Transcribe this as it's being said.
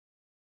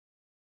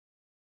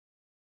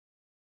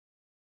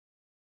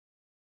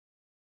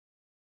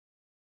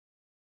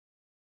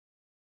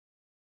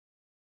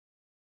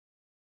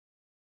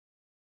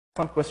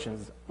some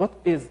questions. What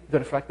is the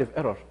refractive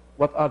error?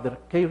 What are the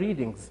K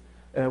readings?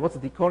 What's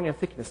the corneal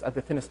thickness at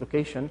the thinnest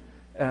location?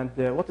 And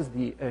what is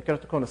the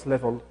keratoconus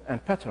level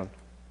and pattern?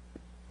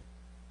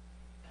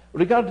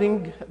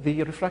 Regarding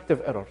the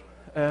refractive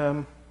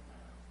error,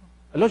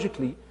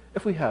 logically,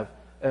 if we have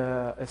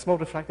a small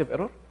refractive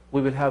error,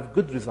 we will have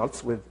good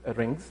results with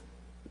rings.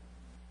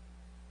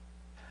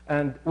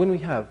 And when we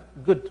have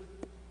good,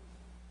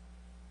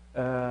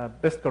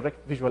 best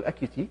correct visual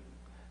acuity,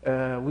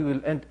 we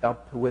will end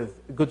up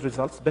with good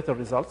results, better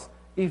results,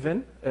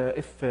 even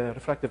if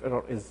refractive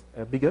error is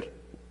bigger.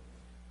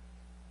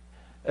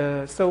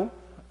 So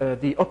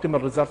the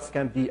optimal results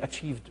can be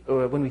achieved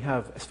when we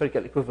have a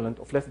spherical equivalent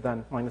of less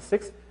than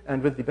 -6,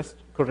 and with the best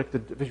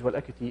corrected visual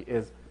acuity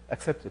is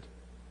accepted.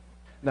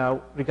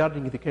 Now,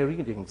 regarding the K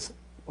readings,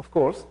 of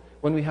course,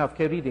 when we have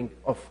K reading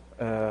of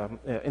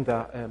in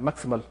the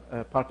maximal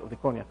part of the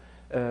cornea,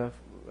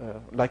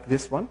 like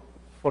this one,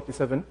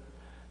 47,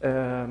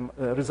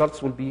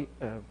 results will be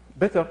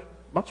better,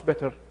 much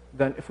better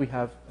than if we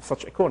have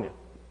such a cornea.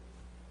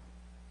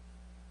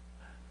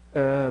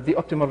 The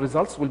optimal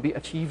results will be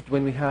achieved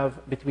when we have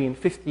between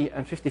 50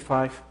 and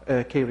 55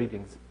 K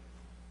readings.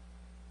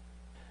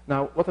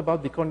 Now, what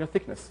about the corneal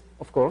thickness?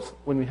 Of course,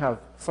 when we have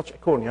such a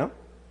cornea,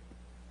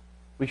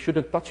 we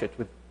shouldn't touch it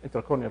with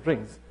intercorneal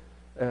rings,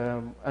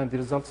 and the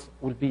results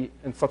will be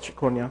in such a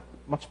cornea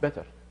much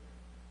better.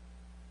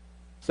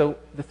 So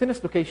the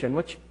thinnest location,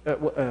 which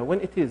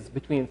when it is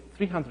between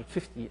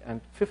 350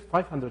 and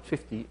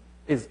 550,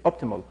 is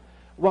optimal.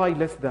 Why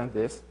less than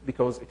this?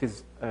 Because it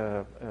is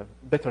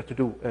better to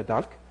do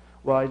dark.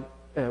 While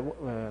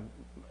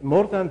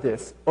more than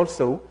this,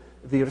 also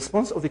the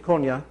response of the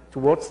cornea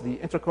towards the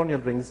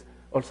intercorneal rings,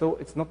 also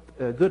it's not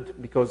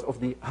good because of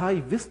the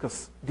high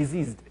viscous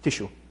diseased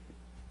tissue.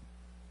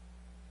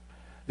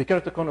 The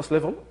keratoconus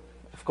level,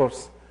 of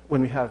course,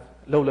 when we have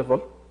low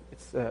level,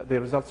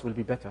 the results will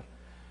be better.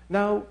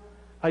 Now,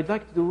 I'd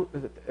like to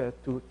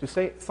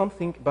say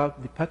something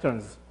about the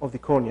patterns of the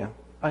cornea.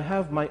 I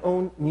have my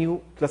own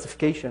new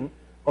classification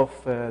of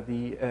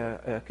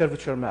the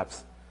curvature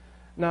maps.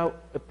 Now,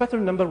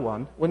 pattern number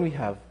 1, when we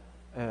have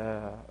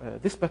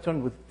this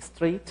pattern with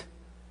straight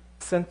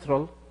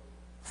central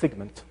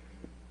segment.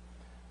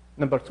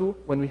 Number 2,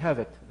 when we have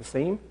it the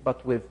same,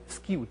 but with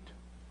skewed.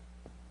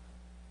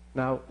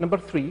 Now, number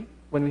 3,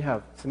 when we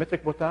have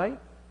symmetric bow tie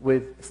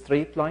with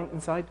straight line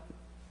inside.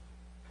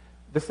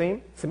 The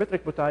same,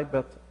 symmetric bow tie,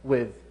 but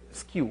with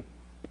skew.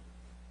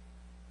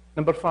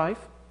 Number 5,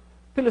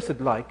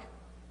 pellucid-like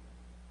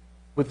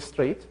with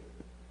straight.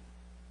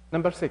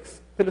 Number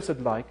 6,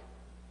 pellucid-like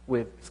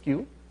with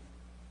skew.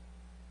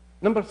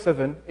 Number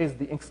 7 is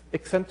the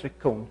eccentric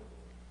cone.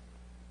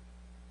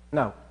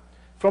 Now,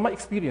 from my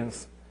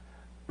experience,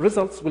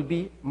 results will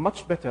be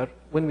much better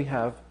when we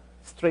have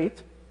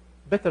straight,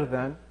 better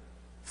than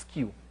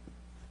skew.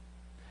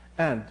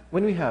 And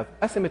when we have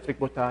asymmetric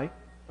bow tie,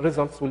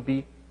 results will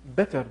be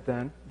better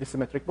than the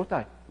symmetric bow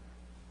tie.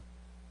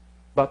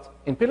 But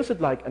in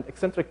pellucid-like and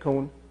eccentric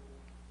cone,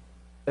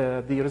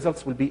 the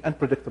results will be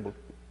unpredictable.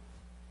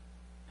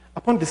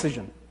 Upon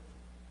decision,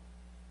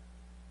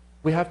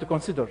 we have to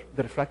consider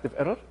the refractive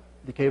error,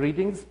 the K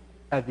readings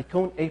at the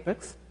cone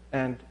apex,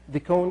 and the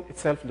cone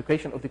itself,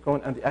 location of the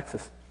cone and the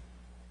axis.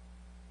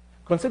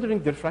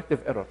 Considering the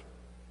refractive error,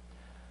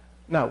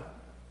 now,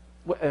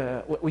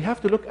 we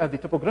have to look at the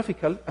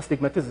topographical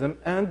astigmatism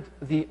and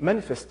the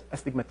manifest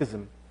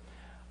astigmatism.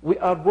 We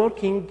are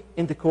working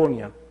in the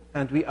cornea,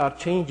 and we are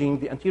changing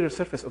the anterior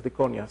surface of the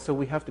cornea, so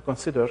we have to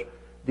consider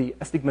the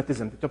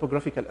astigmatism, the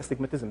topographical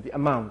astigmatism, the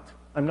amount.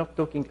 I'm not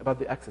talking about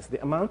the axis,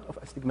 the amount of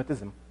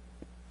astigmatism.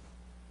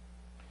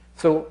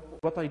 So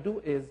what I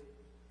do is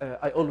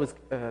I always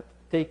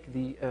take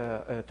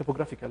the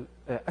topographical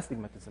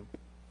astigmatism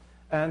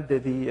and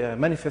the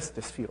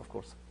manifest sphere, of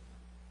course.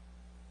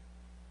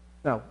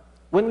 Now,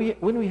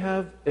 when we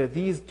have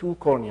these two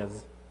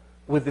corneas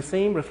with the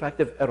same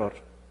refractive error,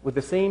 with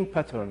the same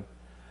pattern,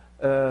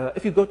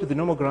 if you go to the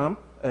nomogram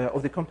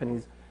of the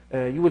companies,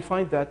 you will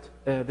find that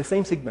the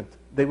same segment,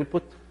 they will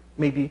put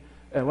maybe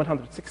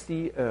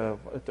 160,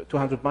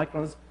 200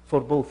 microns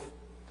for both.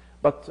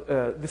 But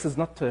this is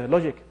not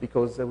logic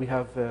because we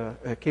have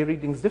K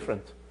readings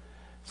different.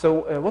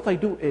 So what I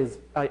do is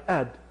I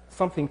add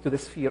something to the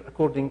sphere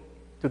according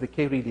to the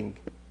K reading.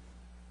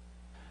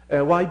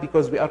 Why?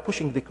 Because we are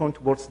pushing the cone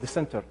towards the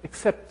center,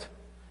 except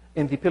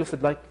in the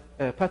pellucid-like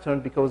pattern,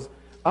 because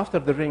after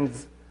the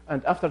rings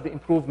and after the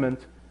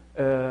improvement,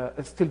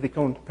 still the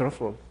cone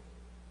peripheral.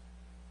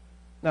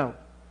 Now,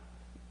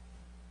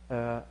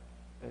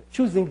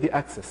 choosing the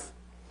axis.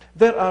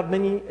 There are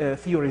many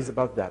theories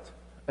about that.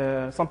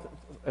 Some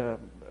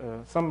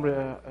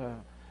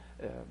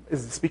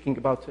is speaking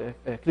about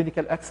a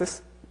clinical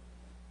axis,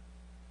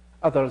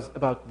 others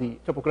about the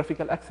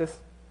topographical axis,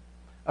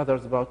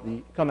 others about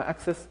the comma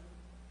axis,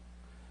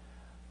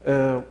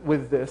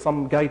 with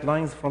some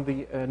guidelines from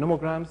the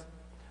nomograms.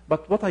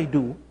 But what I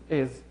do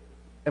is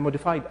a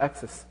modified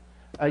axis.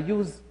 I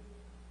use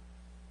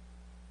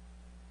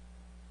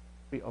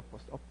pre-op,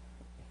 post-op.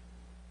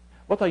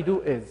 What I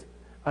do is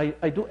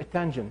I do a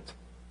tangent.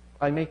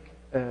 I make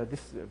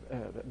this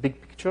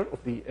big picture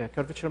of the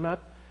curvature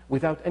map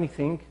without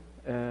anything,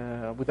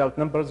 without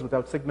numbers,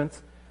 without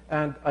segments,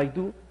 and I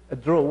do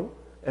draw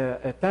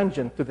a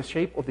tangent to the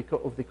shape of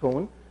the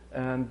cone,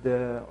 and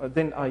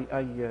then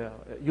I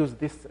use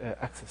this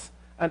axis.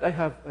 And I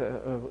have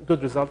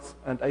good results,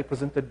 and I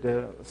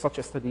presented such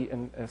a study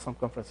in some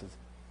conferences.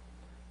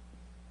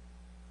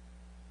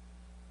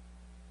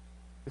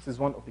 This is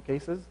one of the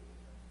cases,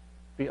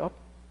 pre-op,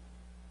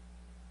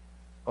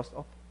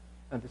 post-op,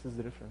 and this is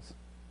the reference.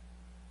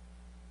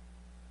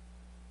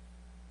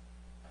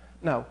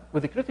 Now,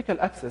 with the critical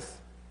axis,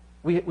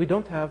 we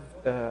don't have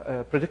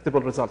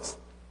predictable results.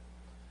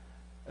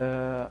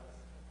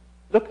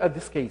 Look at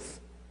this case.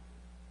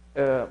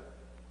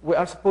 We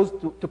are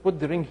supposed to put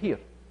the ring here.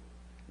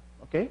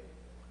 Okay?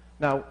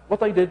 Now,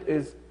 what I did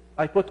is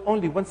I put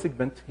only one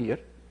segment here.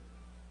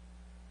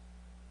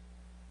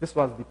 This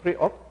was the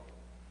pre-op.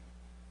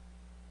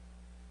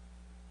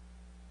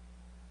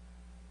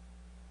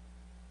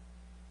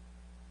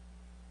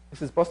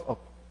 This is post-op.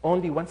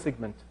 Only one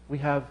segment. We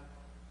have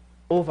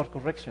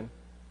overcorrection.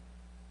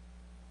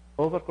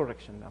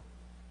 Overcorrection now.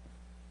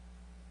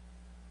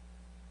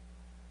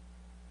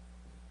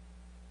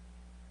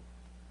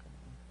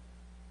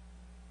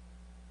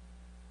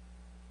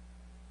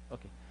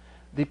 Okay.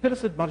 The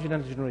pellucid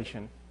marginal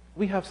degeneration,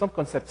 we have some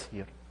concepts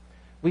here.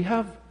 We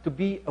have to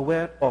be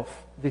aware of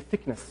the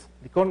thickness,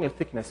 the corneal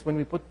thickness, when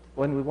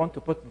we want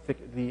to put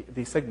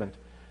the segment.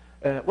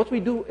 What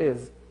we do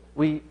is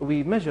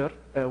we measure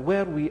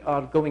where we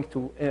are going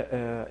to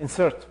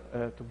insert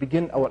to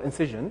begin our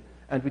incision,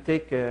 and we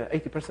take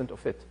 80%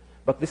 of it.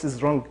 But this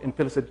is wrong in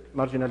pellucid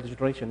marginal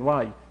degeneration.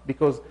 Why?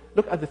 Because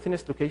look at the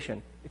thinnest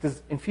location. It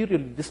is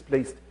inferiorly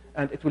displaced,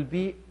 and it will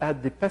be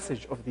at the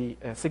passage of the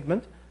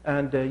segment,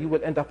 and you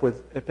will end up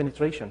with a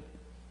penetration.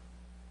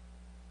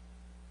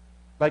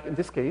 Like in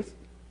this case,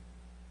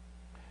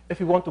 if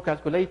you want to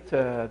calculate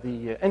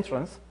the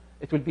entrance,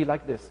 it will be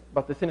like this.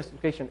 But the thinnest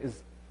location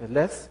is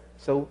less,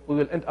 so we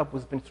will end up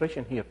with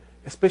penetration here,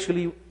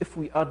 especially if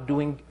we are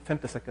doing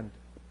femtosecond.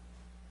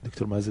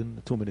 Dr.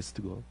 Mazen, 2 minutes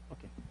to go.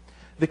 Okay.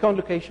 The cone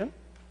location,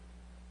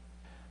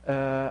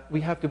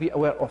 we have to be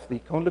aware of the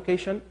cone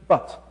location,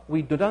 but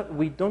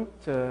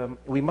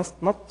we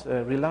must not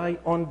rely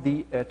on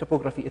the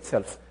topography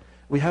itself.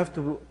 We have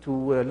to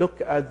look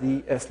at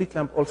the slit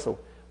lamp also.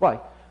 Why?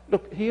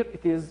 Look, here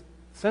it is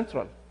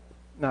central.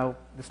 Now,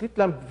 the slit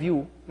lamp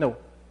view, no,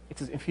 it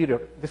is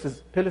inferior. This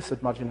is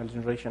pellucid marginal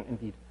degeneration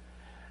indeed.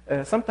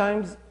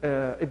 Sometimes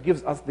it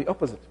gives us the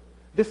opposite.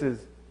 This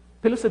is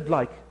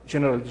pellucid-like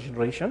general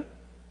degeneration,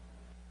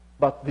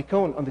 but the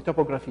cone on the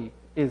topography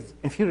is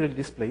inferiorly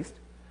displaced,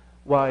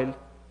 while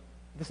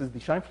this is the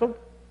Scheinflug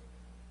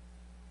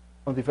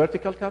on the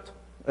vertical cut,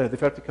 the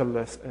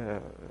vertical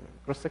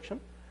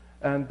cross-section,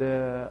 and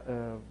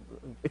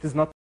it is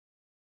not